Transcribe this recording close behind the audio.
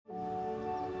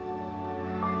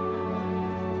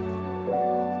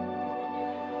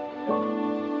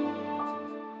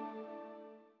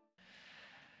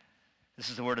This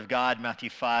is the word of God,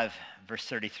 Matthew 5, verse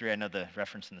 33. I know the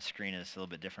reference on the screen is a little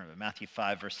bit different, but Matthew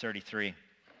 5, verse 33.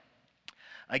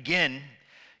 Again,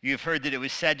 you have heard that it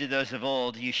was said to those of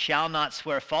old, you shall not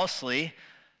swear falsely,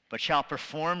 but shall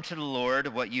perform to the Lord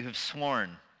what you have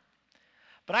sworn.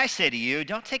 But I say to you,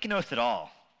 don't take an oath at all,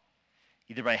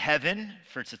 either by heaven,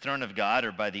 for it's the throne of God,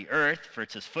 or by the earth, for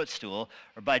it's his footstool,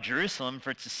 or by Jerusalem, for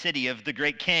it's the city of the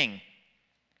great king.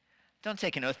 Don't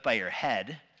take an oath by your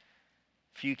head,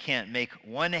 for you can't make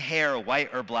one hair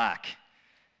white or black.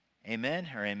 Amen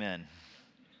or amen?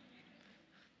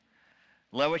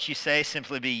 Let what you say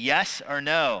simply be yes or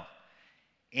no.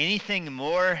 Anything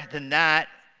more than that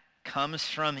comes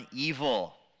from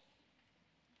evil.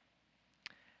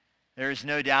 There is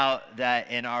no doubt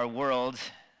that in our world,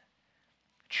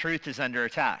 truth is under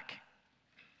attack.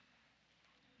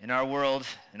 In our world,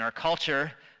 in our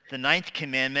culture, the ninth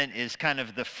commandment is kind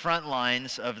of the front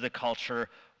lines of the culture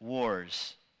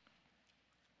wars.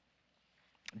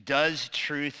 Does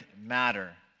truth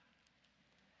matter?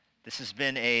 This has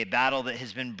been a battle that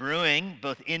has been brewing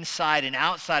both inside and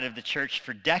outside of the church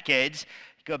for decades.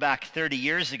 Go back 30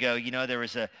 years ago, there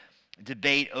was a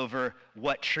debate over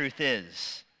what truth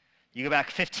is. You go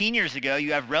back 15 years ago,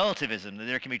 you have relativism, that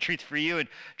there can be truth for you and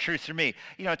truth for me.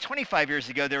 25 years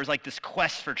ago, there was like this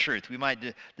quest for truth. We might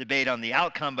debate on the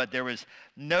outcome, but there was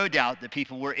no doubt that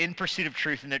people were in pursuit of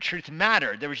truth and that truth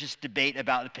mattered. There was just debate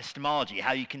about epistemology,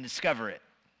 how you can discover it.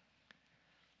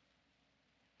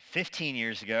 15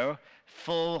 years ago,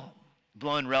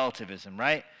 full-blown relativism,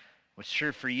 right? What's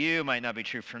true for you might not be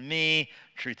true for me.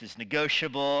 Truth is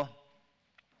negotiable.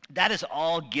 That is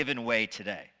all given way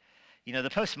today. The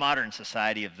postmodern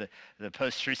society of the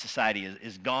post-truth society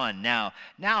is gone now.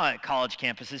 Now at college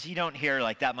campuses, you don't hear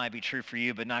like that might be true for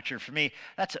you, but not true for me.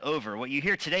 That's over. What you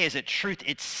hear today is that truth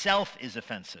itself is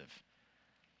offensive.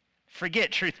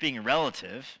 Forget truth being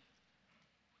relative.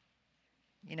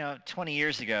 20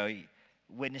 years ago,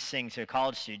 witnessing to a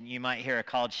college student, you might hear a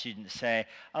college student say,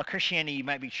 oh, Christianity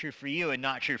might be true for you and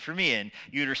not true for me. And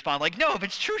you'd respond like, no, if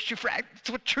it's true, it's true for me. That's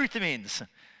what truth means.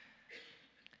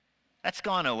 That's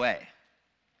gone away.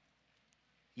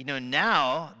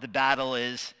 Now the battle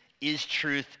is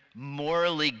truth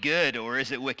morally good or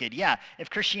is it wicked? Yeah, if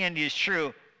Christianity is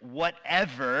true,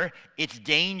 whatever, it's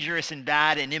dangerous and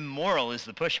bad and immoral is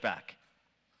the pushback,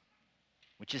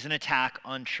 which is an attack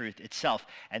on truth itself.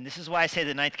 And this is why I say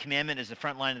the ninth commandment is the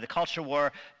front line of the culture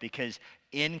war, because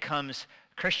in comes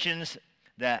Christians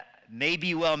that may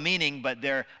be well-meaning, but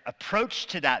their approach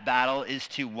to that battle is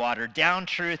to water down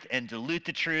truth and dilute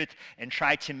the truth and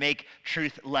try to make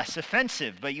truth less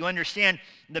offensive. But you understand,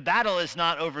 the battle is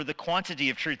not over the quantity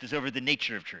of truth, it's over the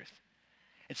nature of truth.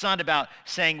 It's not about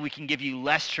saying we can give you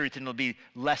less truth and it'll be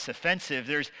less offensive.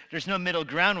 There's no middle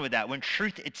ground with that. When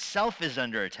truth itself is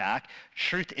under attack,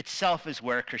 truth itself is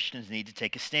where Christians need to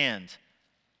take a stand.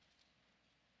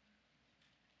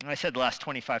 And I said the last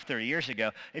 25, 30 years ago,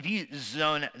 if you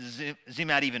zoom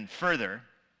out even further,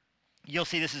 you'll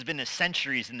see this has been a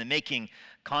centuries in the making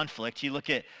conflict. You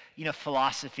look at,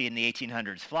 philosophy in the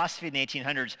 1800s. Philosophy in the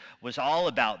 1800s was all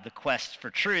about the quest for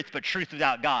truth, but truth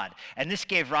without God. And this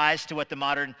gave rise to what the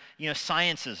modern,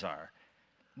 sciences are.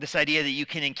 This idea that you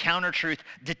can encounter truth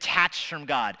detached from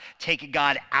God, take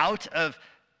God out of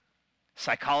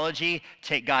psychology,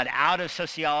 take God out of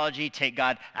sociology, take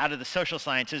God out of the social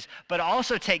sciences, but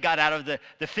also take God out of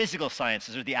the physical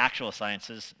sciences or the actual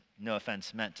sciences. No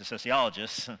offense meant to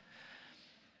sociologists.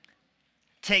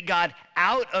 Take God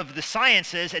out of the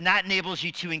sciences, and that enables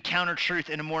you to encounter truth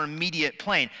in a more immediate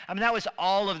plane. That was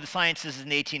all of the sciences in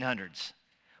the 1800s,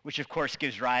 which of course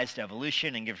gives rise to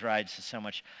evolution and gives rise to so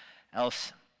much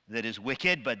else that is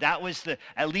wicked, but that was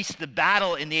at least the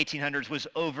battle in the 1800s was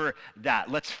over that.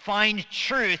 Let's find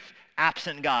truth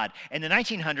absent God. In the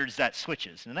 1900s, that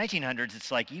switches. In the 1900s,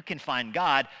 it's like you can find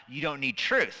God, you don't need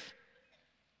truth.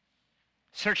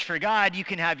 Search for God, you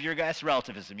can have your God. That's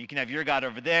relativism. You can have your God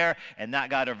over there and that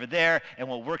God over there, and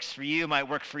what works for you might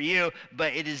work for you,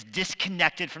 but it is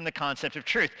disconnected from the concept of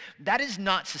truth. That is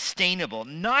not sustainable.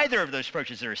 Neither of those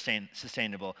approaches are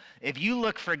sustainable. If you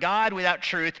look for God without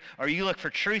truth, or you look for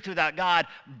truth without God,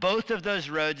 both of those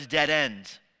roads dead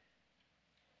end.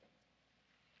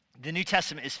 The New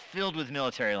Testament is filled with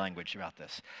military language about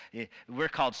this. We're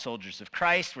called soldiers of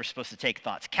Christ. We're supposed to take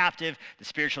thoughts captive. The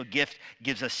spiritual gift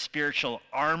gives us spiritual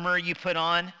armor you put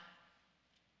on.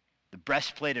 The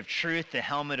breastplate of truth, the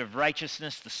helmet of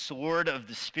righteousness, the sword of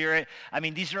the Spirit.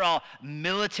 These are all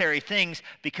military things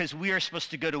because we are supposed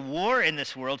to go to war in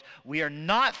this world. We are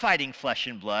not fighting flesh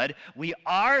and blood. We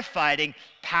are fighting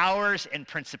powers and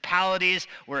principalities.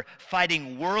 We're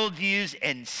fighting worldviews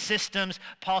and systems.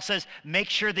 Paul says, make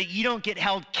sure that you don't get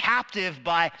held captive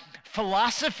by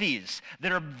philosophies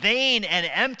that are vain and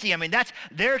empty. I mean,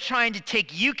 they're trying to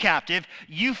take you captive.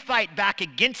 You fight back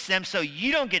against them so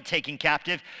you don't get taken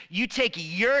captive. You take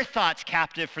your thoughts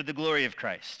captive for the glory of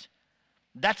Christ.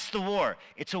 That's the war.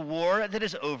 It's a war that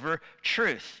is over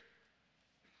truth.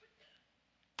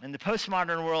 In the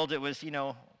postmodern world, it was,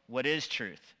 what is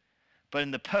truth? But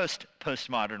in the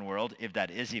postmodern world, if that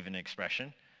is even an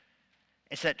expression,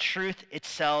 it's that truth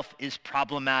itself is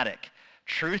problematic.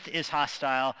 Truth is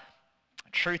hostile.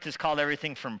 Truth is called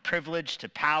everything from privilege to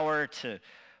power to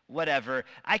whatever.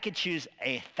 I could choose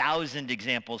 1,000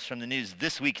 examples from the news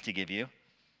this week to give you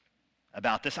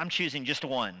about this. I'm choosing just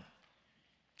one.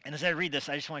 And as I read this,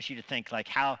 I just want you to think like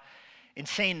how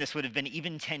insane this would have been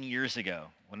even 10 years ago.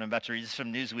 When I'm about to read this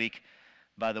from Newsweek,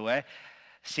 by the way.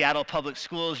 Seattle Public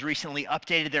Schools recently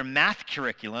updated their math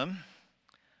curriculum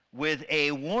with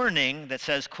a warning that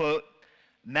says, quote,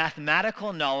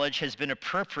 mathematical knowledge has been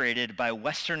appropriated by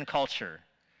Western culture,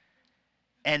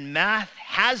 and math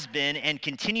has been and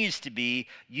continues to be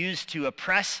used to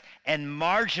oppress and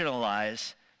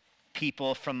marginalize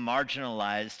people from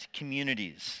marginalized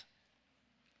communities.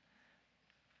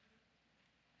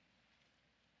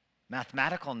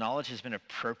 Mathematical knowledge has been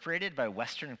appropriated by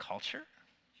Western culture?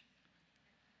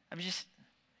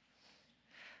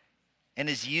 And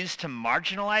is used to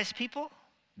marginalize people?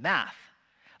 Math.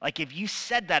 Like if you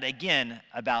said that again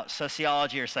about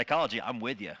sociology or psychology, I'm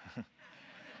with you.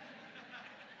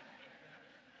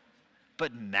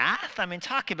 But math?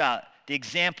 Talk about the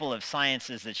example of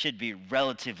sciences that should be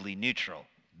relatively neutral.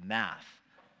 Math.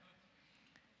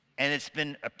 And it's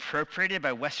been appropriated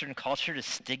by Western culture to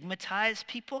stigmatize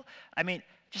people?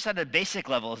 Just at a basic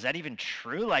level, is that even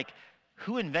true? Like,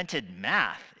 who invented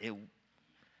math? It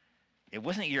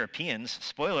wasn't Europeans,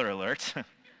 spoiler alert.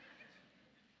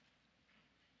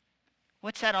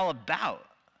 What's that all about?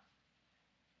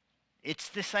 It's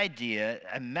this idea,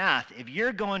 math, if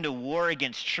you're going to war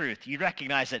against truth, you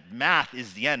recognize that math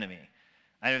is the enemy.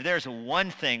 If there's one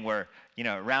thing where,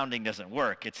 rounding doesn't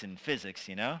work, it's in physics,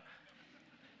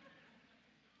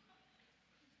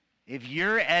 If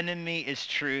your enemy is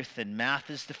truth, then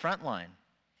math is the front line.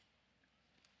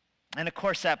 And of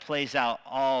course that plays out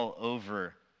all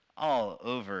over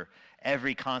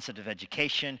every concept of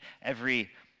education. Every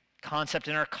concept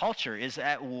in our culture is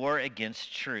at war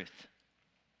against truth.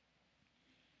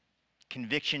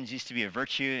 Convictions used to be a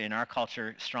virtue in our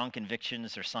culture. Strong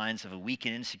convictions are signs of a weak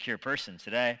and insecure person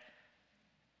today.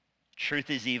 Truth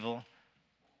is evil.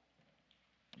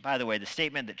 By the way, the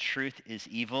statement that truth is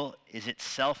evil is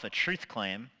itself a truth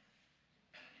claim.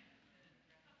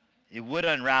 It would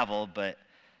unravel, but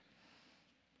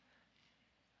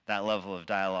that level of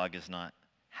dialogue is not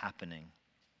happening.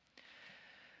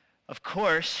 Of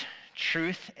course,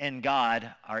 truth and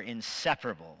God are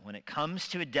inseparable. When it comes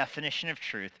to a definition of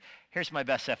truth, here's my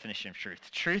best definition of truth.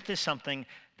 Truth is something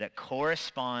that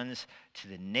corresponds to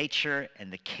the nature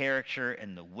and the character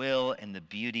and the will and the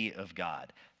beauty of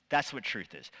God. That's what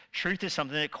truth is. Truth is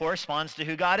something that corresponds to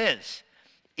who God is.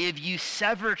 If you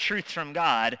sever truth from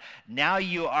God, now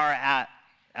you are at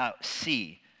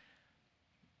sea.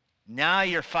 Now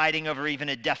you're fighting over even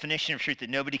a definition of truth that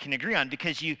nobody can agree on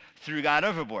because you threw God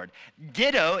overboard.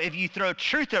 Ditto, if you throw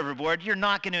truth overboard, you're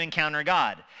not going to encounter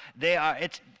God.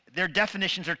 Their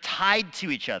definitions are tied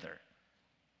to each other.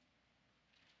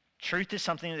 Truth is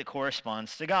something that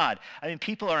corresponds to God.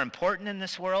 People are important in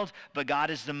this world, but God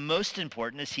is the most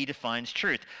important as he defines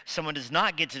truth. Someone does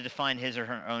not get to define his or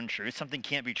her own truth. Something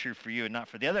can't be true for you and not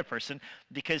for the other person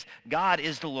because God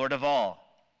is the Lord of all.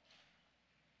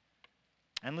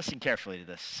 And listen carefully to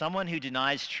this. Someone who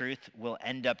denies truth will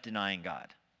end up denying God.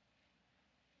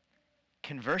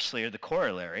 Conversely, or the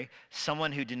corollary,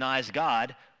 someone who denies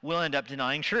God will end up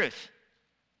denying truth.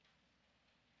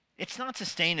 It's not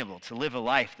sustainable to live a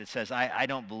life that says, I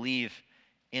don't believe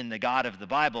in the God of the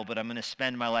Bible, but I'm going to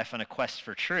spend my life on a quest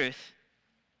for truth,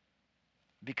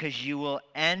 because you will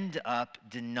end up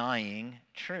denying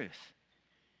truth.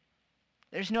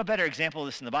 There's no better example of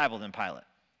this in the Bible than Pilate.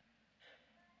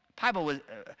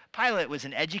 Pilate was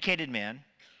an educated man.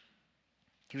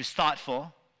 He was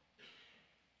thoughtful.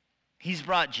 He's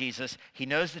brought Jesus. He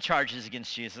knows the charges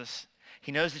against Jesus.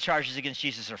 He knows the charges against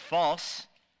Jesus are false.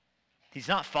 He's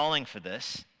not falling for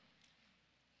this.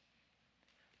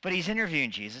 But he's interviewing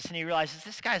Jesus, and he realizes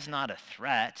this guy's not a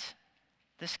threat.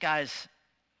 This guy's,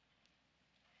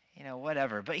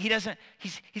 whatever. But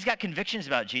he's got convictions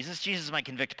about Jesus. Jesus might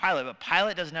convict Pilate, but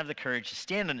Pilate doesn't have the courage to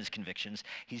stand on his convictions.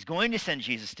 He's going to send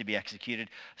Jesus to be executed.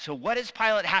 So what does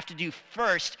Pilate have to do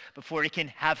first before he can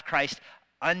have Christ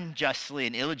unjustly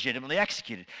and illegitimately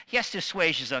executed? He has to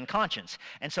assuage his own conscience.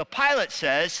 And so Pilate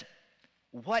says,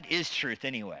 what is truth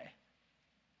anyway?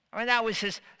 I mean, that was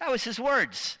his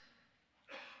words.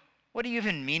 What do you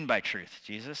even mean by truth,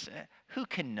 Jesus? Who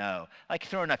can know? Like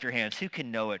throwing up your hands, who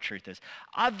can know what truth is?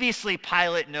 Obviously,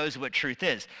 Pilate knows what truth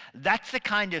is. That's the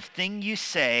kind of thing you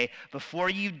say before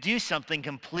you do something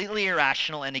completely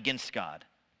irrational and against God.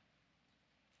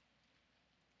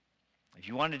 If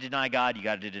you want to deny God, you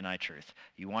got to deny truth.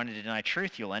 You want to deny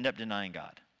truth, you'll end up denying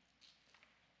God.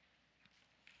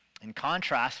 In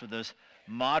contrast with those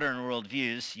modern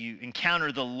worldviews, you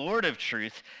encounter the Lord of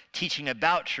truth teaching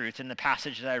about truth in the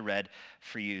passage that I read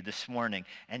for you this morning.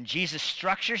 And Jesus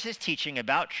structures his teaching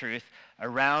about truth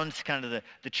around kind of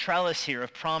the trellis here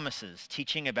of promises,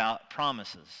 teaching about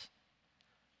promises.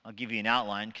 I'll give you an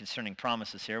outline concerning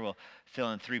promises here. We'll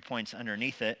fill in 3 points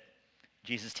underneath it.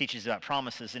 Jesus teaches about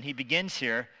promises, and he begins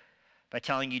here by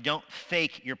telling you don't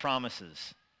fake your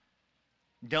promises.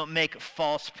 Don't make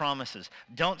false promises.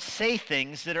 Don't say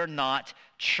things that are not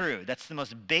true. That's the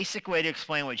most basic way to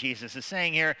explain what Jesus is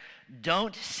saying here.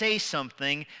 Don't say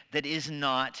something that is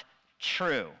not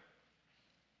true.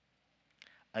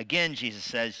 Again, Jesus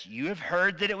says, you have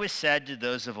heard that it was said to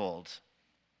those of old,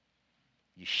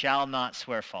 you shall not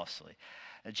swear falsely.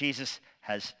 Jesus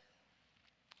has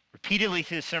repeatedly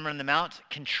through the Sermon on the Mount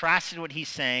contrasted what he's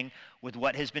saying with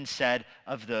what has been said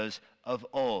of those of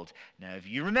old. Now, if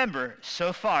you remember,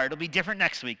 so far, it'll be different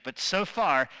next week, but so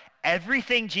far,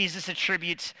 everything Jesus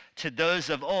attributes to those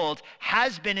of old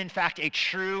has been, in fact, a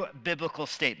true biblical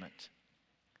statement.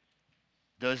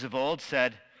 Those of old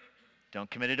said,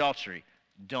 don't commit adultery,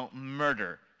 don't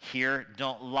murder, here,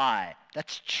 don't lie.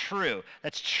 That's true.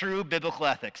 That's true biblical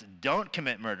ethics. Don't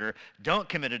commit murder, don't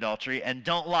commit adultery, and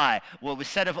don't lie. What was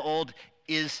said of old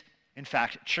is in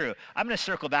fact, true. I'm going to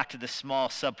circle back to this small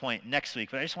subpoint next week,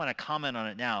 but I just want to comment on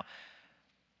it now.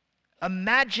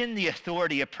 Imagine the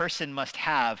authority a person must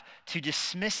have to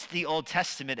dismiss the Old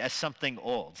Testament as something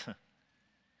old.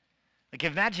 Like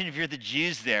imagine if you're the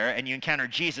Jews there and you encounter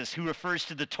Jesus who refers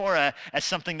to the Torah as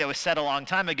something that was said a long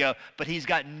time ago, but he's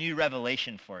got new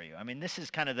revelation for you. I mean, this is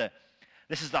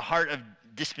the heart of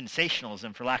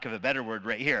dispensationalism, for lack of a better word,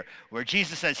 right here, where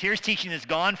Jesus says, here's teaching that's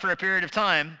gone for a period of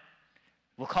time.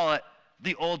 We'll call it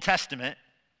the Old Testament.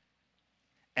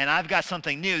 And I've got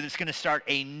something new that's going to start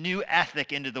a new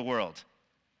ethic into the world.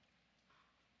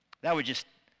 That would just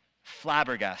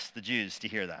flabbergast the Jews to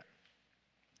hear that.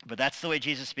 But that's the way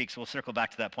Jesus speaks. We'll circle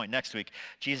back to that point next week.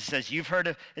 Jesus says, you've heard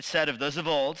it said of those of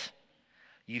old,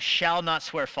 you shall not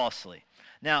swear falsely.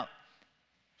 Now,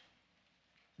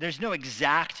 there's no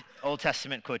exact Old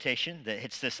Testament quotation that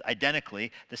hits this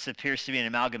identically. This appears to be an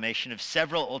amalgamation of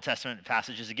several Old Testament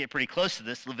passages that get pretty close to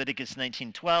this. Leviticus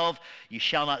 19:12, you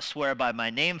shall not swear by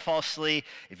my name falsely.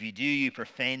 If you do, you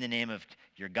profane the name of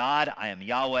your God. I am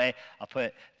Yahweh. I'll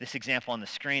put this example on the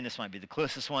screen. This might be the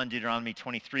closest one. Deuteronomy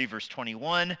 23, verse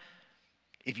 21.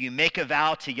 If you make a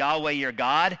vow to Yahweh your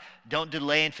God, don't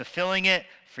delay in fulfilling it,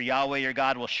 for Yahweh your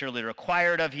God will surely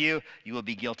require it of you. You will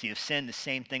be guilty of sin. The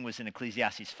same thing was in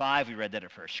Ecclesiastes 5. We read that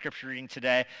at first scripture reading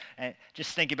today. And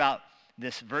just think about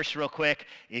this verse real quick.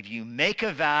 If you make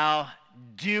a vow,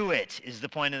 do it, is the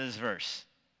point of this verse.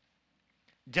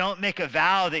 Don't make a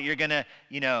vow that you're going to,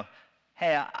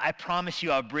 hey, I promise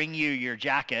you I'll bring you your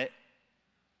jacket,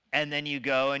 and then you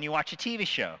go and you watch a TV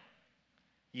show.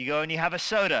 You go and you have a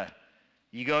soda.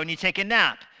 You go and you take a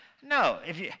nap. No,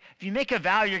 if you make a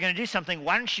vow you're going to do something,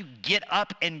 why don't you get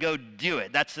up and go do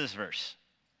it? That's this verse.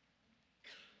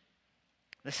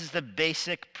 This is the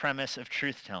basic premise of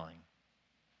truth-telling.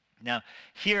 Now,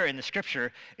 here in the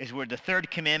scripture is where the third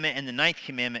commandment and the ninth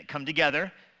commandment come together.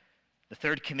 The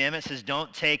third commandment says,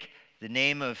 don't take the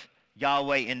name of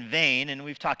Yahweh in vain, and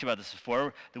we've talked about this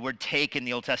before. The word take in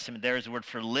the Old Testament there is the word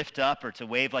for lift up or to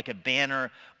wave like a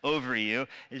banner over you.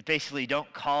 Is basically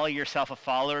don't call yourself a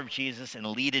follower of Jesus and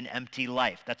lead an empty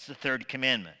life. That's the third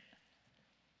commandment.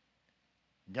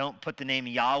 Don't put the name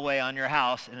Yahweh on your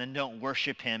house and then don't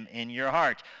worship him in your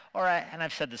heart. And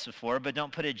I've said this before, but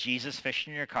don't put a Jesus fish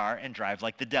in your car and drive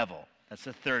like the devil. That's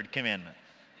the third commandment.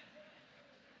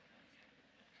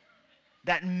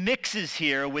 That mixes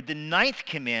here with the ninth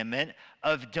commandment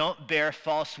of don't bear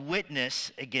false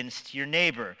witness against your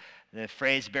neighbor. The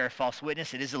phrase bear false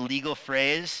witness, it is a legal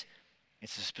phrase.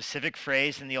 It's a specific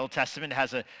phrase in the Old Testament. It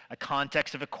has a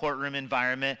context of a courtroom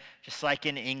environment, just like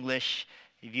in English.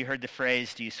 Have you heard the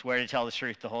phrase, do you swear to tell the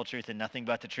truth, the whole truth, and nothing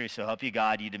but the truth, so help you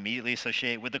God? You'd immediately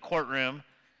associate with the courtroom.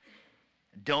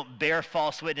 Don't bear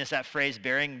false witness. That phrase,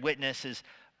 bearing witness, is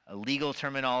a legal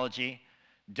terminology.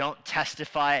 Don't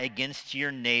testify against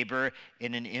your neighbor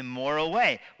in an immoral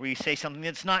way, where you say something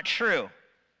that's not true.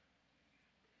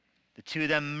 The two of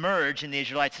them merge in the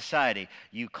Israelite society.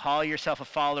 You call yourself a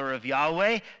follower of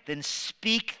Yahweh, then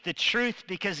speak the truth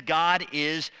because God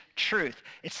is truth.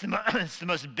 It's the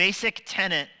most basic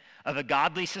tenet of a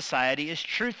godly society is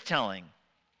truth-telling.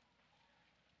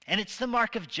 And it's the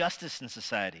mark of justice in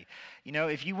society. You know,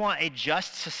 if you want a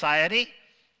just society,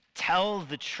 tell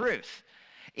the truth.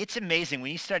 It's amazing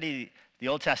when you study the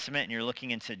Old Testament and you're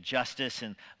looking into justice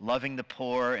and loving the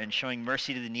poor and showing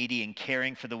mercy to the needy and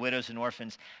caring for the widows and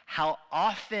orphans, how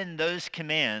often those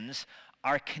commands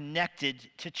are connected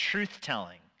to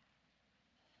truth-telling.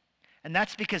 And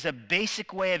that's because a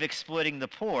basic way of exploiting the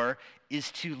poor is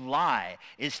to lie,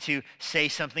 is to say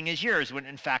something is yours when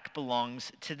in fact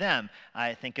belongs to them.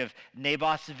 I think of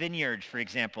Naboth's vineyard, for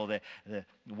example. The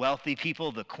wealthy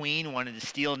people, the queen, wanted to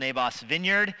steal Naboth's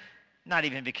vineyard, not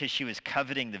even because she was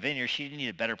coveting the vineyard. She didn't need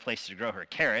a better place to grow her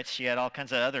carrots. She had all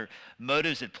kinds of other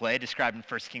motives at play, described in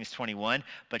 1 Kings 21.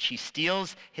 But she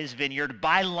steals his vineyard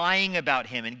by lying about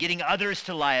him and getting others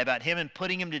to lie about him and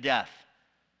putting him to death.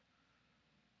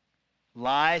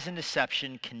 Lies and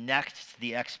deception connect to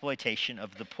the exploitation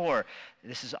of the poor.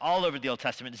 This is all over the Old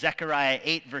Testament. Zechariah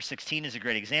 8, verse 16 is a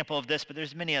great example of this, but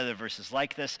there's many other verses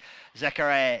like this.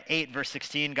 Zechariah 8, verse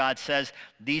 16, God says,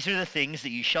 "These are the things that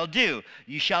you shall do.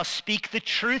 You shall speak the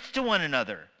truth to one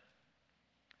another.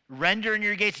 Render in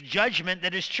your gates judgment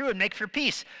that is true and make for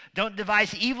peace. Don't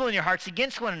devise evil in your hearts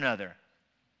against one another.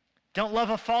 Don't love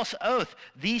a false oath.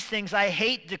 These things I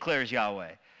hate, declares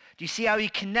Yahweh." Do you see how he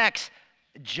connects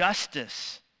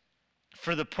justice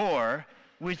for the poor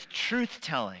with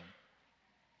truth-telling?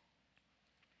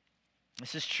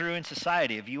 This is true in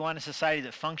society. If you want a society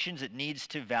that functions, it needs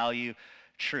to value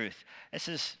truth. This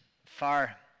is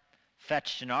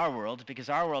far-fetched in our world because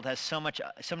our world has so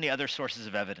many other sources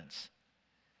of evidence.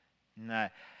 And I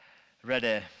read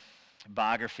a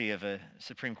biography of a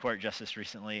Supreme Court justice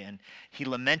recently, and he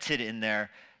lamented in there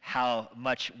how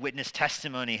much witness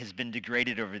testimony has been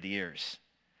degraded over the years.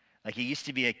 Like, it used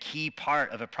to be a key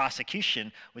part of a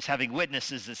prosecution was having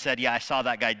witnesses that said, yeah, I saw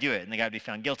that guy do it, and the guy would be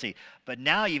found guilty. But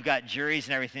now you've got juries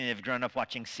and everything that have grown up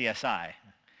watching CSI.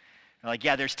 They're like,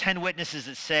 yeah, there's 10 witnesses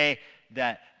that say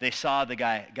that they saw the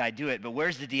guy do it, but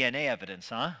where's the DNA evidence,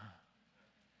 huh?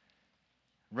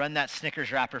 Run that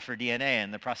Snickers wrapper for DNA,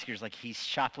 and the prosecutor's like, he's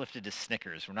shoplifted his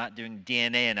Snickers. We're not doing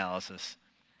DNA analysis.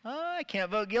 Oh, I can't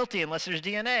vote guilty unless there's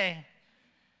DNA.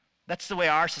 That's the way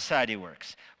our society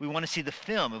works. We want to see the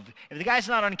film. If the guy's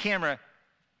not on camera,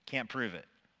 can't prove it.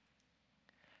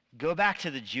 Go back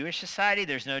to the Jewish society,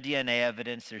 there's no DNA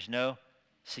evidence, there's no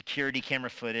security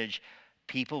camera footage.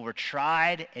 People were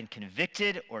tried and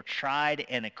convicted or tried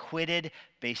and acquitted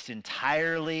based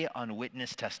entirely on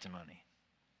witness testimony.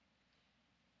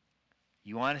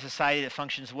 You want a society that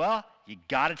functions well? You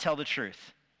got to tell the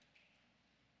truth.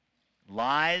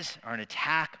 Lies are an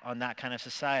attack on that kind of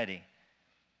society.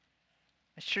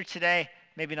 It's true today,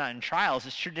 maybe not in trials,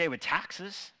 it's true today with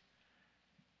taxes.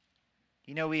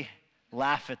 You know, we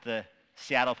laugh at the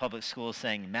Seattle public schools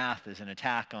saying math is an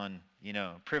attack on,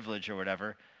 privilege or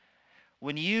whatever.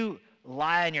 When you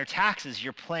lie on your taxes,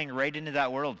 you're playing right into that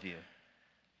worldview.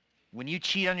 When you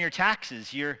cheat on your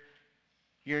taxes, you're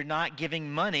not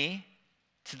giving money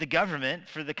to the government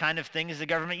for the kind of things the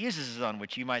government uses it on,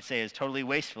 which you might say is totally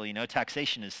wasteful.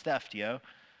 Taxation is theft,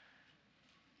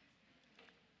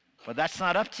 But that's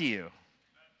not up to you.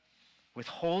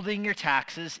 Withholding your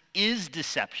taxes is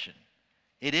deception.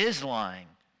 It is lying.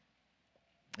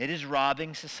 It is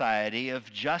robbing society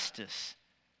of justice.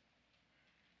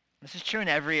 This is true in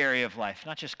every area of life,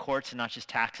 not just courts and not just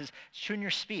taxes. It's true in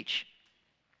your speech.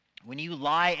 When you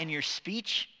lie in your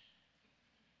speech,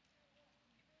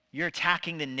 you're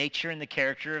attacking the nature and the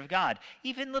character of God.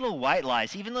 Even little white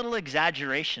lies, even little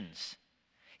exaggerations,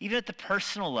 even at the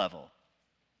personal level.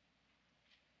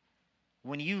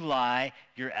 When you lie,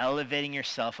 you're elevating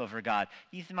yourself over God.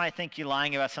 You might think you're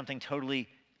lying about something totally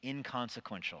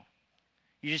inconsequential.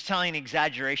 You're just telling an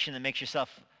exaggeration that makes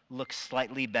yourself look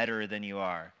slightly better than you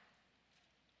are.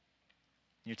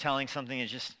 You're telling something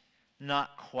that's just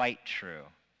not quite true.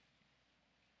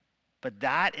 But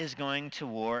that is going to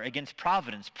war against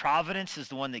providence. Providence is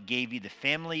the one that gave you the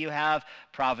family you have.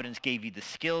 Providence gave you the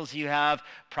skills you have.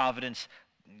 Providence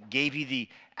gave you the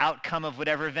outcome of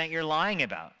whatever event you're lying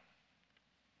about.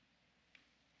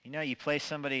 You play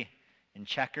somebody in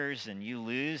checkers and you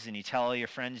lose and you tell all your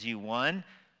friends you won.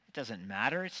 It doesn't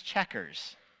matter. It's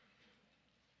checkers.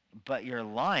 But you're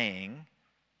lying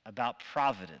about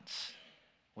providence,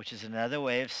 which is another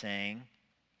way of saying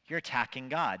you're attacking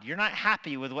God. You're not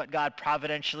happy with what God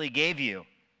providentially gave you.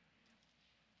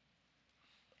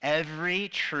 Every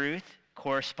truth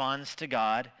corresponds to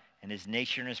God and his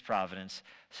nature and his providence.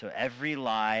 So every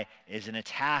lie is an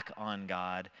attack on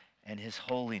God and his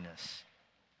holiness.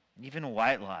 And even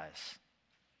white lies.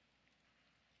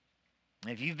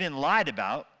 If you've been lied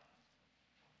about,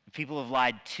 if people have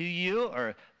lied to you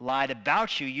or lied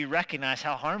about you, you recognize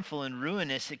how harmful and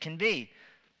ruinous it can be.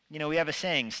 You know, we have a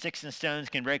saying, sticks and stones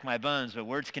can break my bones, but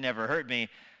words can never hurt me.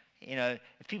 You know,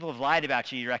 if people have lied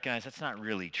about you, you recognize that's not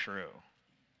really true.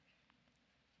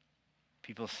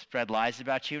 People spread lies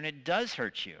about you, and it does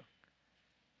hurt you.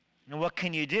 And what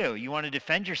can you do? You want to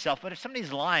defend yourself, but if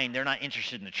somebody's lying, they're not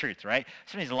interested in the truth, right?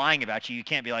 If somebody's lying about you, you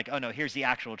can't be like, oh no, here's the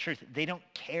actual truth. They don't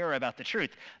care about the truth.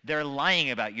 They're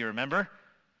lying about you, remember?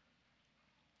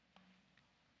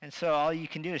 And so all you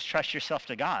can do is trust yourself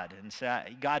to God and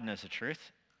say, God knows the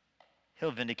truth.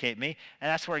 He'll vindicate me. And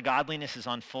that's where godliness is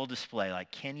on full display.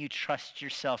 Like, can you trust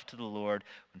yourself to the Lord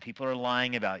when people are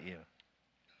lying about you?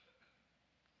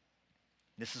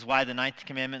 This is why the 9th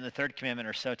commandment and the 3rd commandment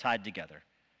are so tied together.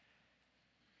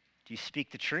 Do you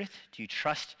speak the truth? Do you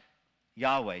trust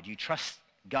Yahweh? Do you trust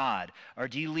God? Or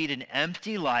do you lead an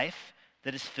empty life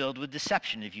that is filled with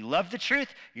deception? If you love the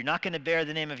truth, you're not going to bear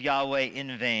the name of Yahweh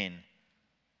in vain.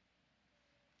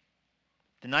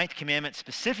 The 9th commandment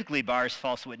specifically bars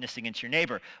false witness against your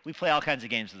neighbor. We play all kinds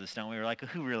of games with this, don't we? We're like,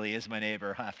 who really is my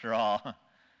neighbor after all?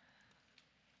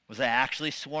 Was I actually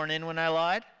sworn in when I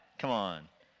lied? Come on.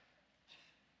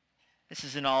 This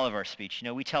is in all of our speech. You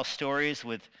know, we tell stories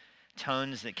with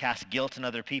tones that cast guilt on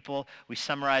other people. We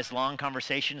summarize long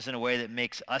conversations in a way that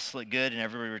makes us look good and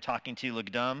everybody we're talking to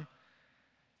look dumb.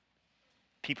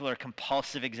 People are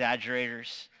compulsive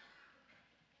exaggerators.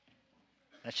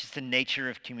 That's just the nature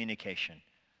of communication.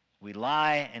 We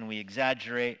lie and we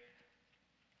exaggerate.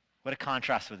 What a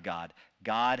contrast with God.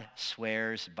 God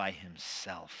swears by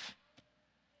himself.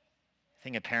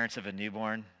 Think of parents of a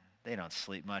newborn. They don't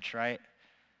sleep much, right?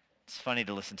 It's funny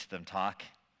to listen to them talk.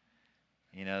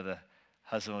 You know, the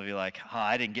husband will be like, oh,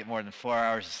 I didn't get more than 4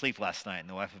 hours of sleep last night. And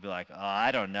the wife will be like, oh,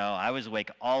 I don't know. I was awake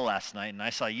all last night, and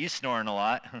I saw you snoring a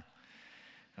lot.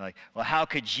 Like, well, how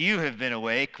could you have been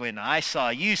awake when I saw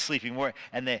you sleeping more?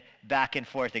 And they back and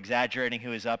forth exaggerating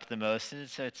who is up the most. And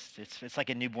it's like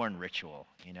a newborn ritual,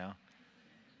 you know?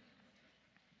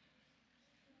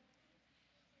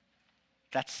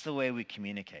 That's the way we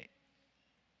communicate.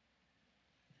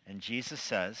 And Jesus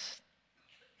says,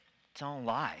 don't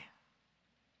lie.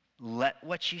 Let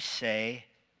what you say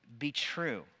be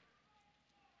true.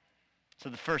 So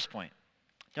the first point,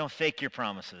 don't fake your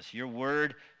promises. Your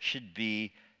word should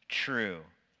be true.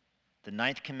 The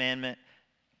 9th commandment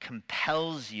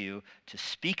compels you to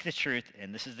speak the truth,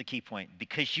 and this is the key point,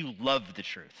 because you love the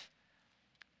truth.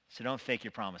 So don't fake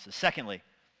your promises. Secondly,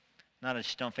 not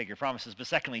just don't fake your promises, but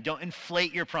secondly, don't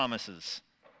inflate your promises.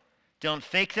 Don't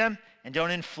fake them and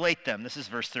don't inflate them. This is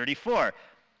verse 34.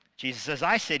 Jesus says,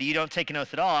 I say to you, don't take an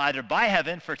oath at all, either by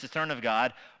heaven, for it's the throne of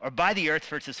God, or by the earth,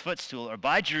 for it's his footstool, or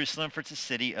by Jerusalem, for it's the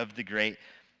city of the great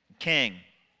King.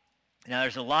 Now,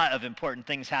 there's a lot of important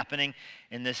things happening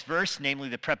in this verse, namely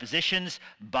the prepositions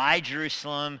by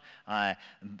Jerusalem.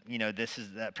 This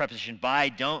is that preposition by.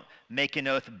 Don't make an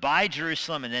oath by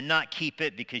Jerusalem and then not keep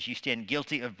it because you stand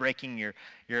guilty of breaking your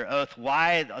oath.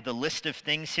 Why the list of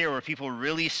things here? Were people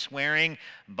really swearing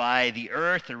by the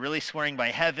earth or really swearing by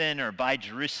heaven or by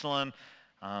Jerusalem?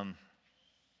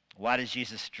 Why does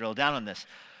Jesus drill down on this?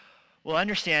 Well,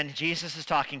 understand, Jesus is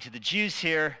talking to the Jews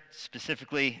here,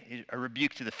 specifically a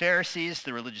rebuke to the Pharisees,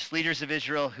 the religious leaders of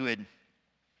Israel, who had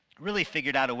really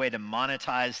figured out a way to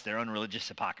monetize their own religious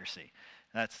hypocrisy.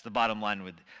 That's the bottom line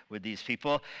with these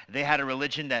people. They had a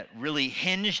religion that really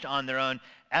hinged on their own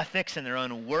ethics and their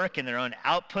own work and their own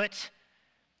output.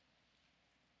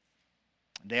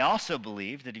 They also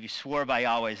believed that if you swore by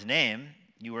Yahweh's name,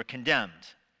 you were condemned.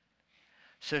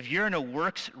 So if you're in a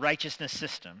works righteousness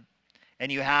system,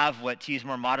 and you have what, to use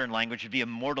more modern language, would be a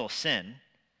mortal sin,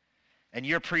 and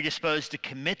you're predisposed to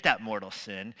commit that mortal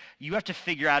sin, you have to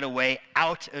figure out a way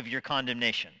out of your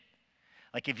condemnation.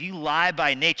 Like if you lie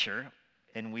by nature,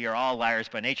 and we are all liars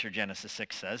by nature, Genesis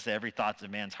 6 says, that every thought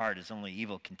of man's heart is only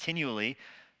evil continually.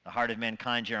 The heart of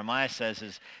mankind, Jeremiah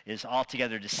says, is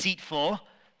altogether deceitful.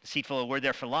 Deceitful, a word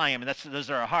there for lying. I mean, those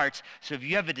are our hearts. So if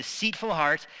you have a deceitful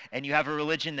heart and you have a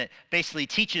religion that basically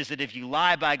teaches that if you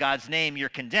lie by God's name, you're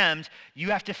condemned,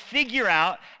 you have to figure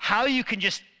out how you can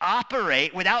just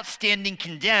operate without standing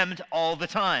condemned all the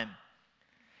time.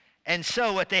 And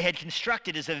so what they had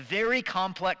constructed is a very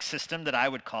complex system that I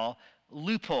would call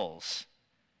loopholes.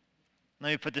 Let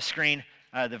me put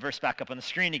the verse back up on the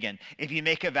screen again. If you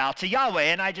make a vow to Yahweh,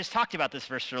 and I just talked about this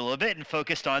verse for a little bit and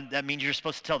focused on that means you're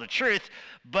supposed to tell the truth,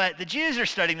 but the Jews are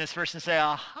studying this verse and say,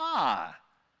 aha,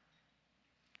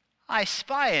 I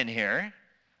spy in here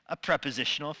a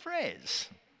prepositional phrase.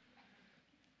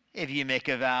 If you make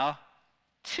a vow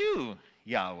to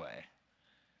Yahweh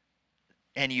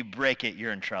and you break it,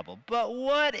 you're in trouble. But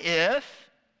what if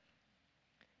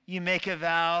you make a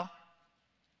vow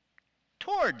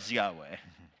towards Yahweh?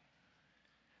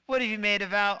 What if you made a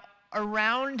vow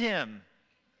around him,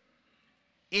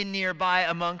 in, nearby,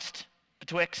 amongst,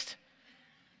 betwixt,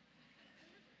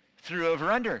 through,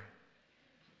 over, under?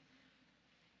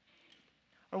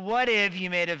 Or what if you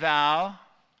made a vow,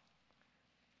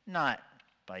 not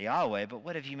by Yahweh, but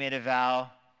what if you made a vow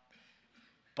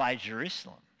by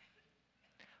Jerusalem?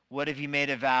 What if you made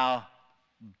a vow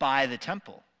by the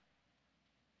temple?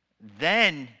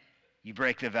 Then you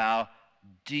break the vow,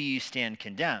 do you stand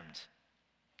condemned?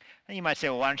 And you might say,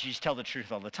 well, why don't you just tell the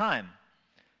truth all the time?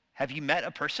 Have you met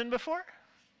a person before?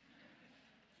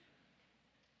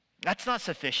 That's not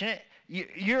sufficient.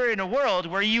 You're in a world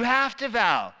where you have to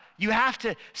vow. You have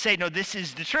to say, no, this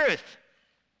is the truth.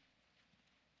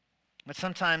 But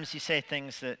sometimes you say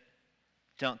things that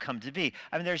don't come to be.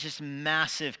 I mean, there's this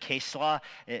massive case law,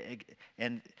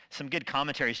 and some good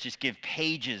commentaries just give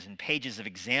pages and pages of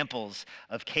examples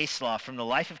of case law from the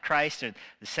life of Christ or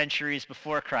the centuries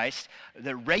before Christ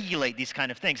that regulate these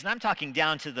kind of things. And I'm talking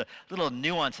down to the little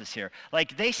nuances here.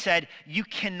 Like they said, you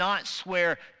cannot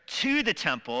swear to the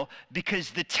temple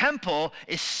because the temple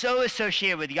is so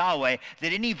associated with Yahweh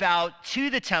that any vow to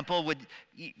the temple would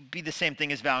be the same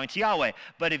thing as vowing to Yahweh.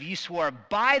 But if you swore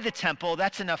by the temple,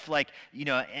 that's enough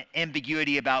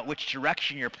ambiguity about which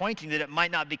direction you're pointing that it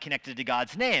might not be connected to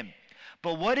God's name.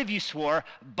 But what if you swore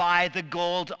by the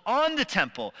gold on the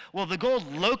temple? Well, the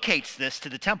gold locates this to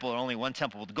the temple. Only one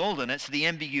temple with gold in it, so the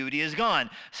ambiguity is gone.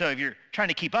 So if you're trying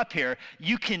to keep up here,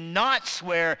 you cannot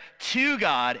swear to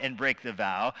God and break the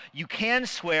vow. You can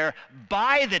swear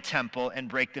by the temple and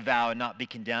break the vow and not be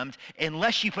condemned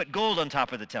unless you put gold on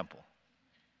top of the temple.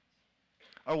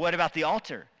 Or what about the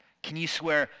altar? Can you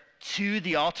swear to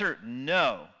the altar?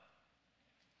 No.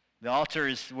 The altar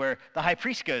is where the high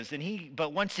priest goes,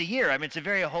 but once a year. I mean, it's a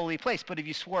very holy place. But if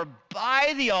you swore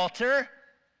by the altar,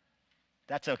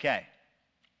 that's okay.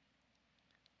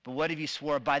 But what if you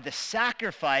swore by the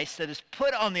sacrifice that is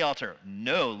put on the altar?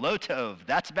 No, lo tov,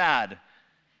 that's bad.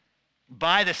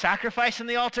 By the sacrifice on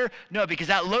the altar? No, because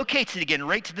that locates it again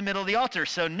right to the middle of the altar,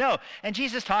 so no. And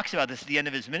Jesus talks about this at the end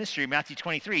of his ministry, Matthew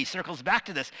 23. He circles back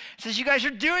to this. He says, you guys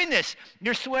are doing this.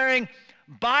 You're swearing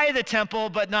by the temple,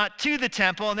 but not to the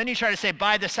temple. And then you try to say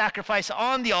by the sacrifice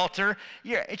on the altar.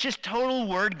 It's just total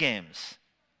word games.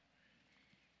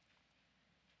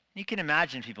 You can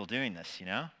imagine people doing this,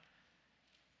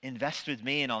 Invest with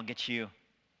me and I'll get you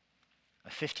a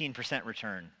 15%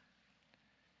 return.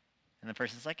 And the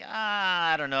person's like,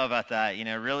 I don't know about that.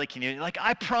 Really, can you? Like,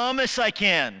 I promise I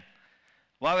can.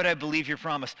 Why would I believe your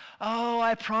promise? Oh,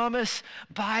 I promise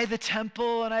by the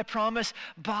temple, and I promise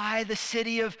by the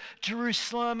city of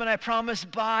Jerusalem, and I promise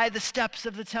by the steps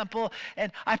of the temple,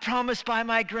 and I promise by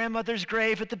my grandmother's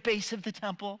grave at the base of the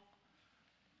temple.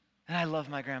 And I love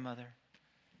my grandmother.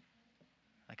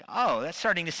 Like, oh, that's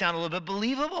starting to sound a little bit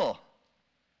believable.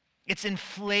 It's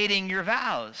inflating your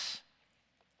vows.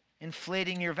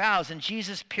 Inflating your vows. And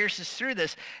Jesus pierces through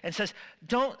this and says,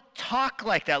 don't talk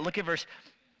like that. Look at verse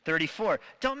 34.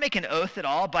 Don't make an oath at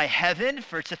all by heaven,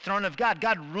 for it's the throne of God.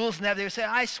 God rules in heaven. They would say,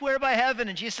 I swear by heaven.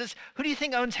 And Jesus says, who do you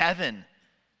think owns heaven?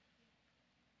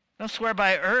 Don't swear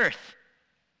by earth,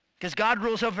 because God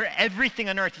rules over everything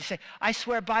on earth. You say, I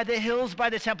swear by the hills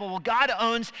by the temple. Well, God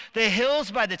owns the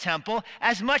hills by the temple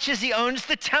as much as he owns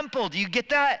the temple. Do you get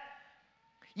that?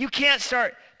 You can't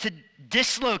start to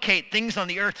dislocate things on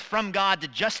the earth from God to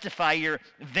justify your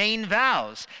vain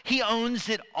vows. He owns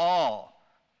it all.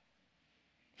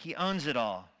 He owns it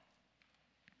all.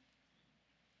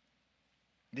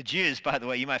 The Jews, by the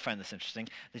way, you might find this interesting.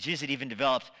 The Jews had even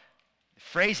developed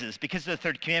phrases. Because of the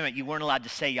third commandment, you weren't allowed to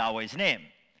say Yahweh's name.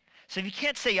 So if you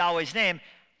can't say Yahweh's name,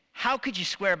 how could you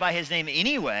swear by his name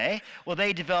anyway? Well,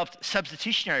 they developed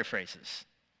substitutionary phrases.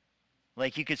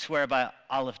 Like you could swear by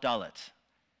Aleph Dalet,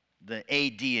 the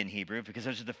A-D in Hebrew, because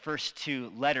those are the first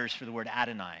two letters for the word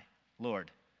Adonai, Lord.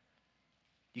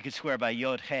 You could swear by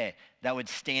Yod-He. That would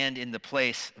stand in the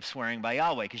place of swearing by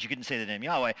Yahweh, because you couldn't say the name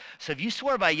Yahweh. So if you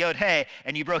swore by Yod-He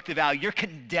and you broke the vow, you're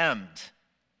condemned.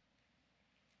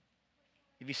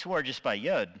 If you swore just by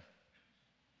Yod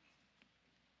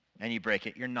and you break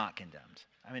it, you're not condemned.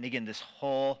 I mean, again, this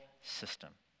whole system.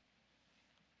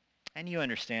 And you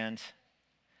understand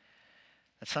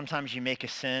that sometimes you make a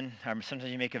sin, or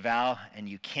sometimes you make a vow, and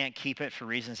you can't keep it for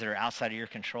reasons that are outside of your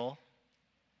control.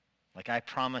 Like, I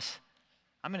promise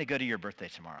I'm going to go to your birthday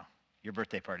tomorrow, your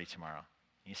birthday party tomorrow.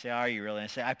 And you say, are you really? And I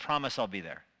say, I promise I'll be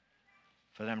there.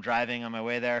 But I'm driving on my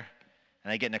way there,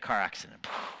 and I get in a car accident.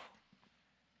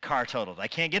 Car totaled. I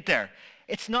can't get there.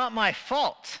 It's not my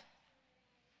fault,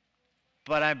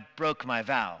 but I broke my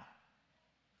vow.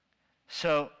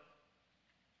 So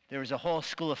there was a whole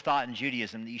school of thought in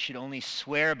Judaism that you should only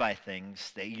swear by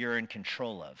things that you're in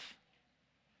control of.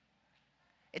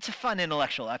 It's a fun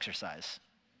intellectual exercise.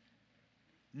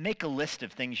 Make a list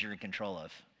of things you're in control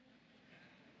of.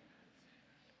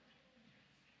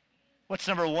 What's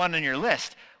number one on your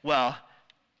list? Well,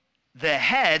 the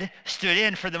head stood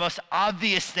in for the most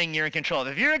obvious thing you're in control of.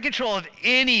 If you're in control of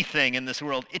anything in this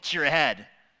world, it's your head.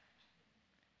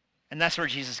 And that's where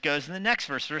Jesus goes in the next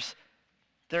verse, verse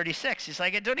 36. He's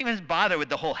like, don't even bother with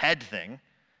the whole head thing.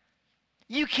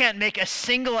 You can't make a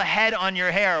single head on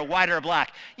your hair white or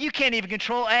black. You can't even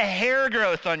control a hair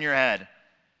growth on your head.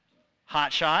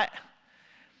 Hot shot.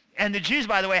 And the Jews,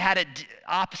 by the way, had it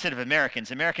opposite of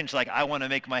Americans. Americans are like, I want to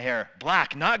make my hair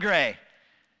black, not gray.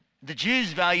 The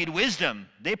Jews valued wisdom.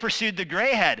 They pursued the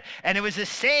gray head. And it was a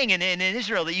saying in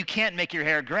Israel that you can't make your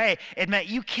hair gray. It meant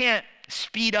you can't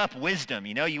speed up wisdom.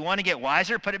 You know, you want to get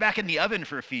wiser, put it back in the oven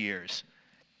for a few years.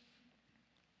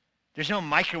 There's no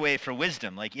microwave for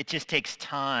wisdom. Like, it just takes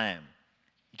time.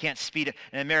 You can't speed it.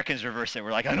 And Americans reverse it.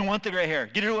 We're like, I don't want the gray hair.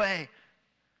 Get it away.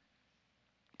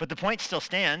 But the point still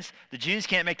stands. The Jews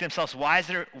can't make themselves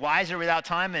wiser without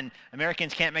time, and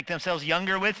Americans can't make themselves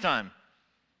younger with time.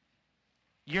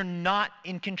 You're not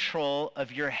in control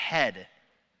of your head.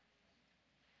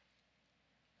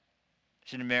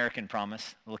 There's an American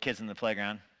promise. Little kids in the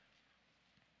playground.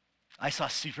 I saw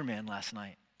Superman last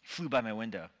night. He flew by my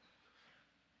window.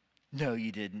 No,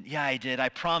 you didn't. Yeah, I did. I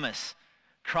promise.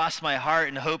 Cross my heart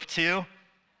and hope to.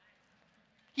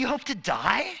 You hope to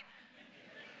die?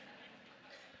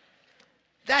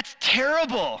 That's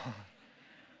terrible.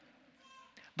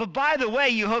 But by the way,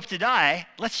 you hope to die.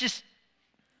 Let's just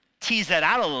tease that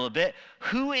out a little bit.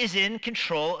 Who is in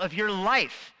control of your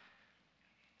life?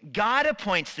 God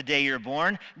appoints the day you're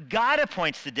born. God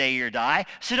appoints the day you die.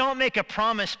 So don't make a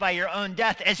promise by your own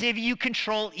death as if you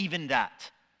control even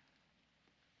that.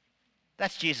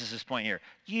 That's Jesus' point here.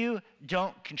 You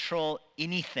don't control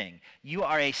anything. You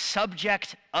are a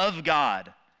subject of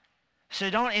God.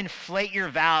 So don't inflate your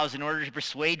vows in order to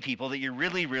persuade people that you're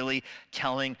really, really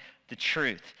telling the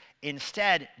truth.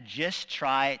 Instead, just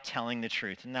try telling the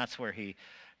truth. And that's where he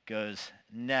goes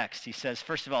next. He says,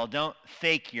 first of all, don't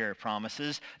fake your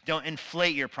promises. Don't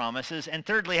inflate your promises. And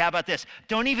thirdly, how about this?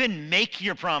 Don't even make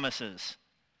your promises.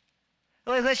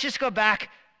 Let's just go back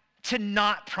to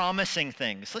not promising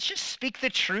things. Let's just speak the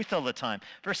truth all the time.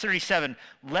 Verse 37,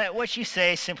 let what you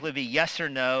say simply be yes or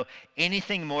no.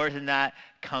 Anything more than that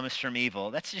comes from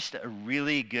evil. That's just a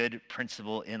really good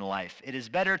principle in life. It is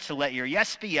better to let your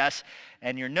yes be yes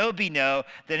and your no be no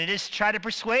than it is to try to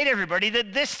persuade everybody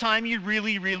that this time you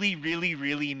really, really, really,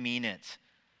 really mean it.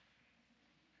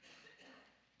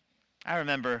 I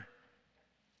remember,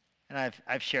 and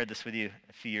I've shared this with you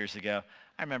a few years ago,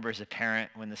 I remember as a parent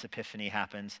when this epiphany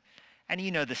happens. And you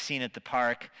know the scene at the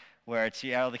park where it's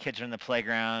all the kids are in the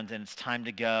playground and it's time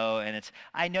to go. And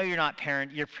I know you're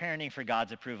parenting for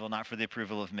God's approval, not for the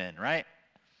approval of men, right?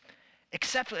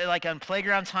 Except like on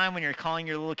playground time when you're calling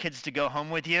your little kids to go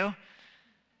home with you.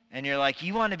 And you're like,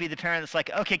 you want to be the parent that's like,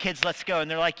 okay, kids, let's go.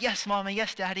 And they're like, yes, Mama,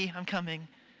 yes, Daddy, I'm coming.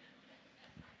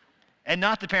 And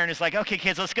not the parent who's like, okay,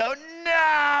 kids, let's go.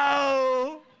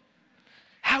 No!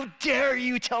 How dare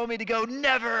you tell me to go?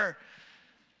 Never.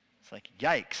 It's like,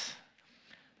 yikes.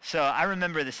 So I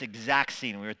remember this exact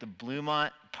scene. We were at the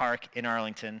Bluemont Park in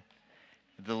Arlington.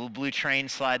 The little blue train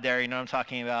slide there, you know what I'm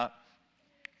talking about?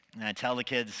 And I tell the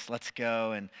kids, let's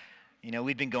go. And, you know,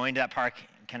 we'd been going to that park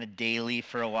kind of daily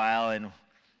for a while. And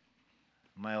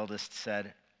my oldest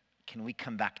said, can we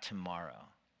come back tomorrow?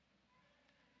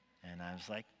 And I was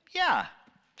like, yeah,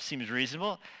 seems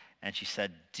reasonable. And she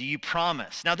said, do you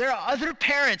promise? Now, there are other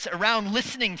parents around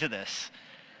listening to this.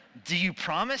 Do you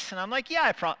promise? And I'm like, yeah,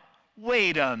 I promise.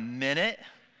 Wait a minute.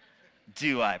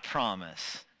 Do I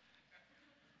promise?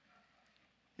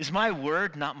 Is my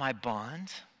word not my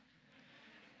bond?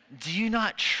 Do you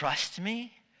not trust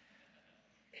me?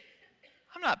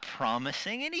 I'm not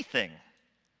promising anything.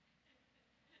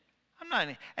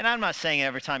 I'm not saying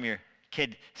every time your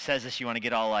kid says this, you want to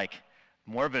get all like,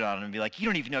 morbid on him and be like, you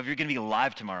don't even know if you're going to be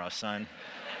alive tomorrow, son.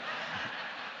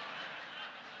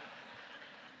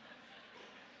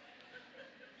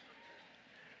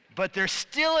 But there's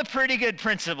still a pretty good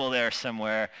principle there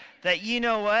somewhere that, you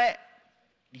know what?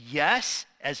 Yes,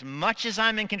 as much as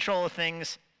I'm in control of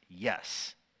things,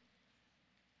 yes.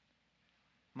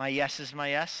 My yes is my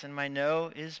yes, and my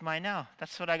no is my no.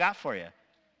 That's what I got for you.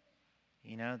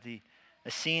 You know, the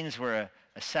Essenes were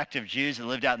a sect of Jews that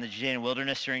lived out in the Judean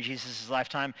wilderness during Jesus'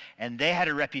 lifetime, and they had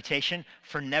a reputation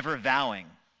for never vowing.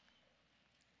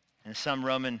 And some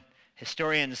Roman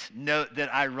historians note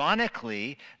that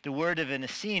ironically, the word of an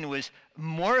Essene was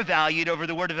more valued over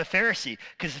the word of a Pharisee,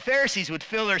 because the Pharisees would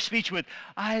fill their speech with,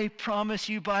 I promise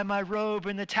you by my robe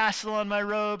and the tassel on my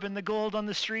robe and the gold on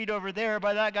the street over there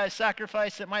by that guy's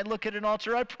sacrifice that might look at an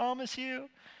altar, I promise you.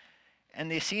 And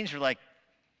the Essenes were like,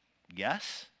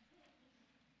 yes?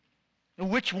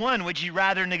 Which one would you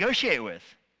rather negotiate with?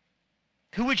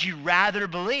 Who would you rather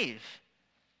believe?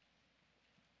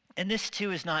 And this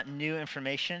too is not new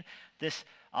information. This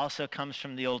also comes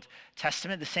from the Old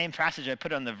Testament. The same passage I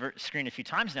put on the screen a few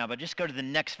times now, but just go to the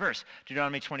next verse.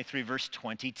 Deuteronomy 23, verse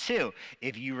 22.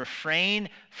 If you refrain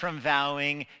from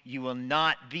vowing, you will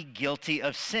not be guilty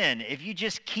of sin. If you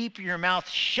just keep your mouth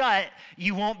shut,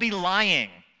 you won't be lying.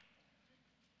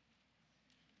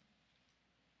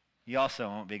 You also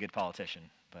won't be a good politician,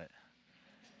 but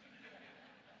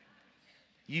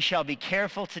you shall be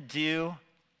careful to do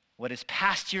what is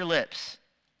past your lips.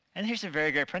 And here's a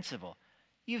very great principle.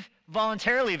 You've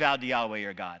voluntarily vowed to Yahweh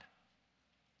your God.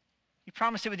 You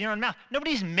promised it with your own mouth.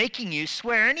 Nobody's making you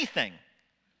swear anything.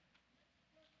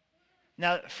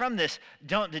 Now, from this,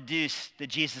 don't deduce that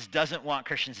Jesus doesn't want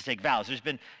Christians to take vows. There's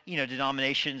been,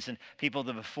 denominations and people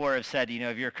that before have said,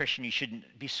 if you're a Christian, you shouldn't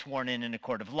be sworn in a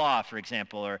court of law, for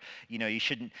example, or, you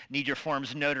shouldn't need your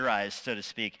forms notarized, so to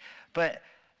speak. But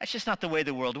that's just not the way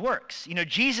the world works.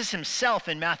 Jesus himself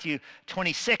in Matthew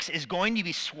 26 is going to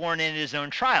be sworn in at his own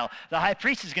trial. The high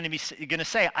priest is going to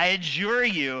say, I adjure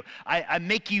you, I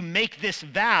make you make this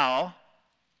vow.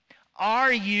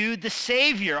 Are you the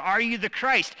Savior? Are you the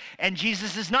Christ? And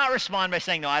Jesus does not respond by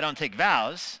saying, no, I don't take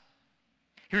vows.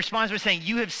 He responds by saying,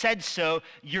 you have said so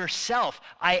yourself.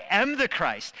 I am the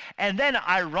Christ. And then,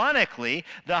 ironically,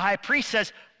 the high priest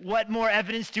says, what more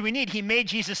evidence do we need? He made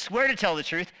Jesus swear to tell the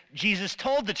truth. Jesus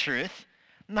told the truth.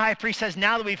 And the high priest says,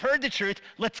 now that we've heard the truth,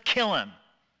 let's kill him.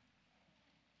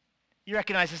 You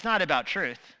recognize it's not about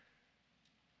truth.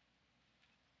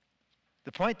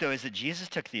 The point, though, is that Jesus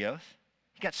took the oath.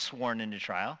 He got sworn into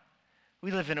trial.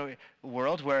 We live in a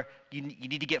world where you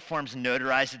need to get forms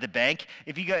notarized at the bank.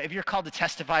 If you're called to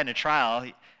testify in a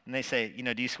trial, and they say,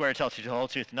 do you swear to tell the whole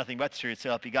truth, nothing but the truth, so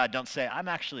help you God? Don't say, I'm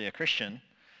actually a Christian,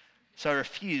 so I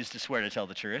refuse to swear to tell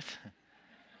the truth.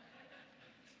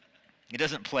 It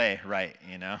doesn't play right,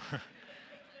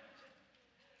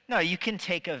 No, you can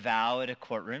take a vow at a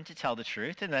courtroom to tell the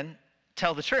truth and then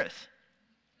tell the truth.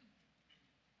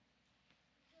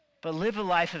 But live a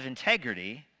life of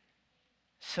integrity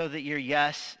so that your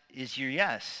yes is your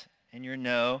yes and your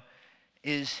no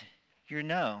is your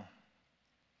no.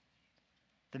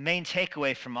 The main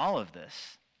takeaway from all of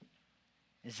this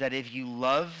is that if you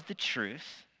love the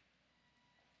truth,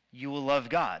 you will love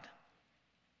God.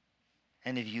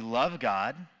 And if you love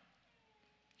God,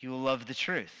 you will love the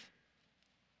truth.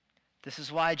 This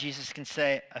is why Jesus can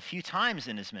say a few times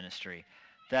in his ministry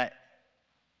that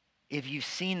if you've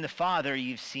seen the Father,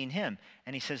 you've seen him.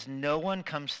 And he says, no one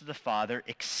comes to the Father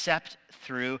except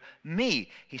through me.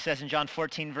 He says in John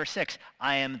 14, verse 6,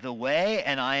 I am the way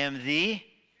and I am the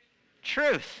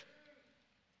truth.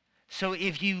 So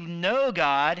if you know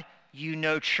God, you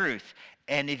know truth.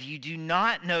 And if you do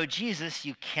not know Jesus,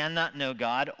 you cannot know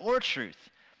God or truth.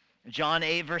 John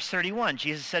 8, verse 31,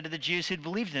 Jesus said to the Jews who'd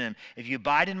believed in him, if you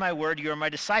abide in my word, you are my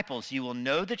disciples. You will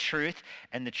know the truth,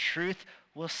 and the truth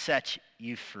will set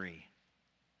you free.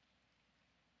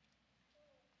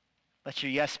 Let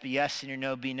your yes be yes and your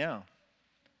no be no.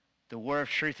 The war of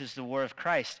truth is the war of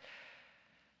Christ.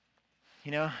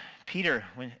 Peter,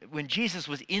 when Jesus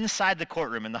was inside the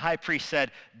courtroom and the high priest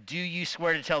said, do you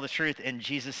swear to tell the truth? And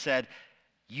Jesus said,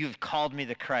 you've called me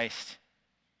the Christ.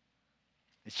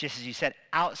 It's just as you said,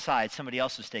 outside somebody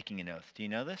else was taking an oath. Do you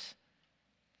know this?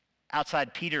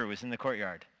 Outside, Peter was in the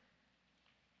courtyard.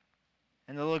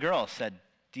 And the little girl said,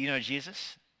 do you know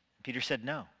Jesus? Peter said,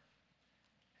 no.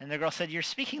 And the girl said, you're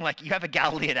speaking like you have a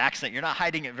Galilean accent. You're not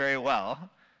hiding it very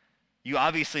well. You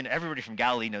obviously, everybody from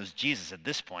Galilee knows Jesus at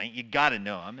this point. You got to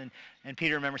know him. And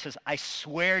Peter, remember, says, I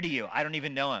swear to you, I don't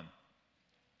even know him.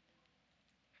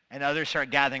 And others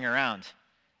start gathering around.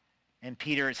 And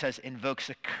Peter, it says, invokes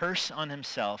a curse on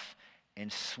himself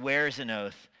and swears an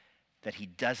oath that he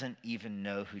doesn't even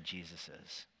know who Jesus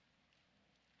is.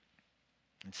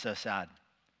 It's so sad.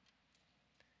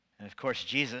 And of course,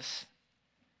 Jesus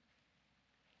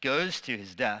goes to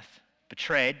his death,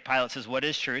 betrayed. Pilate says, what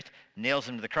is truth? Nails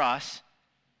him to the cross.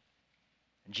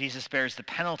 And Jesus bears the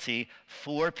penalty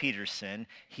for Peter's sin.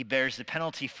 He bears the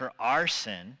penalty for our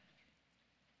sin.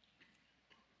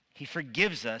 He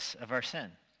forgives us of our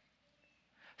sin.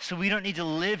 So we don't need to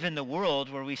live in the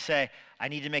world where we say, I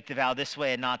need to make the vow this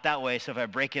way and not that way, so if I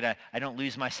break it, I don't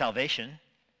lose my salvation.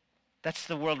 That's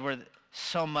the world where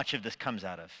so much of this comes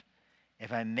out of.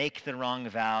 If I make the wrong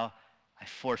vow, I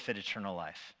forfeit eternal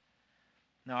life.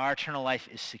 Now, our eternal life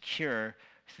is secure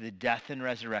through the death and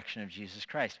resurrection of Jesus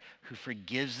Christ, who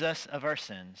forgives us of our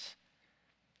sins,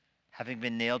 having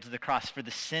been nailed to the cross for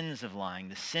the sins of lying,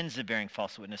 the sins of bearing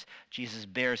false witness. Jesus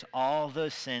bears all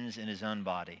those sins in his own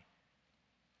body.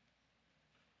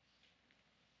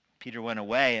 Peter went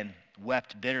away and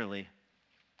wept bitterly.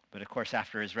 But of course,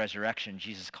 after his resurrection,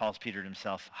 Jesus calls Peter to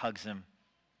himself, hugs him,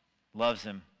 loves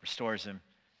him, restores him,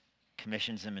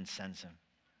 commissions him, and sends him.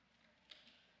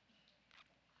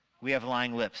 We have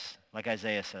lying lips, like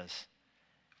Isaiah says.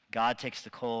 God takes the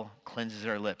coal, cleanses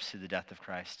our lips through the death of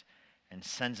Christ, and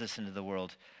sends us into the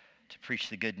world to preach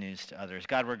the good news to others.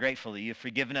 God, we're grateful that you've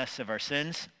forgiven us of our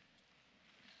sins,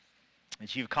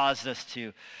 that you've caused us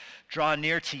to draw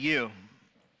near to you.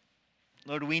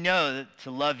 Lord, we know that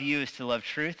to love you is to love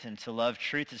truth, and to love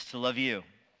truth is to love you.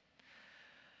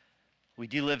 We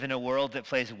do live in a world that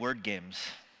plays word games.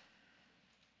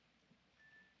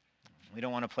 We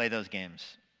don't want to play those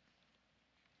games.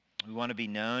 We want to be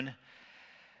known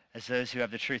as those who have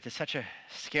the truth. It's such a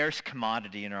scarce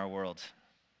commodity in our world.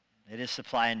 It is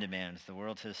supply and demand. The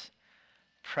world has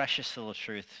precious little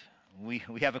truth. We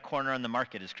have a corner on the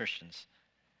market as Christians.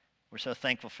 We're so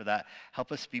thankful for that.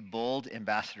 Help us be bold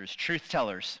ambassadors, truth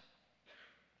tellers.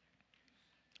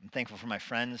 I'm thankful for my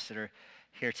friends that are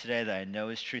here today that I know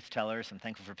as truth tellers. I'm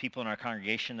thankful for people in our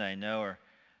congregation that I know are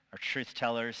truth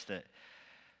tellers, that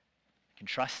can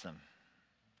trust them.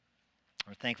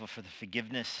 We're thankful for the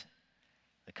forgiveness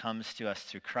that comes to us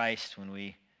through Christ when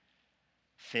we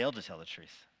fail to tell the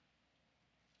truth.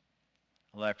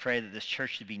 Lord, I pray that this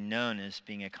church would be known as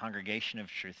being a congregation of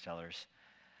truth tellers,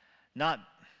 not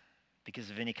because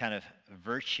of any kind of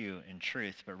virtue in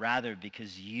truth, but rather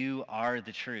because you are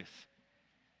the truth.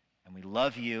 And we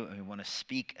love you, and we want to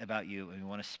speak about you, and we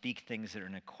want to speak things that are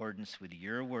in accordance with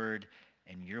your word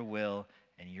and your will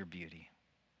and your beauty.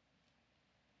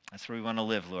 That's where we want to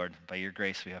live, Lord. By your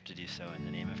grace, we have to do so. In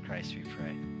the name of Christ, we pray.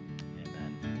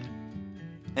 Amen.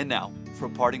 And now, for a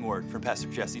parting word from Pastor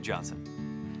Jesse Johnson.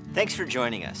 Thanks for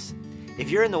joining us. If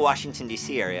you're in the Washington,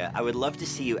 D.C. area, I would love to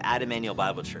see you at Emmanuel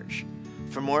Bible Church.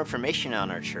 For more information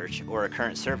on our church or our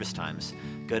current service times,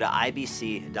 go to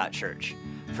ibc.church.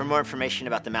 For more information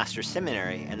about the Master's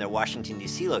Seminary and their Washington,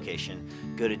 D.C.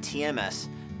 location, go to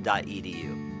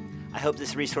tms.edu. I hope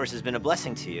this resource has been a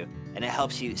blessing to you, and it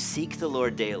helps you seek the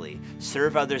Lord daily,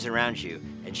 serve others around you,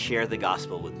 and share the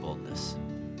gospel with boldness.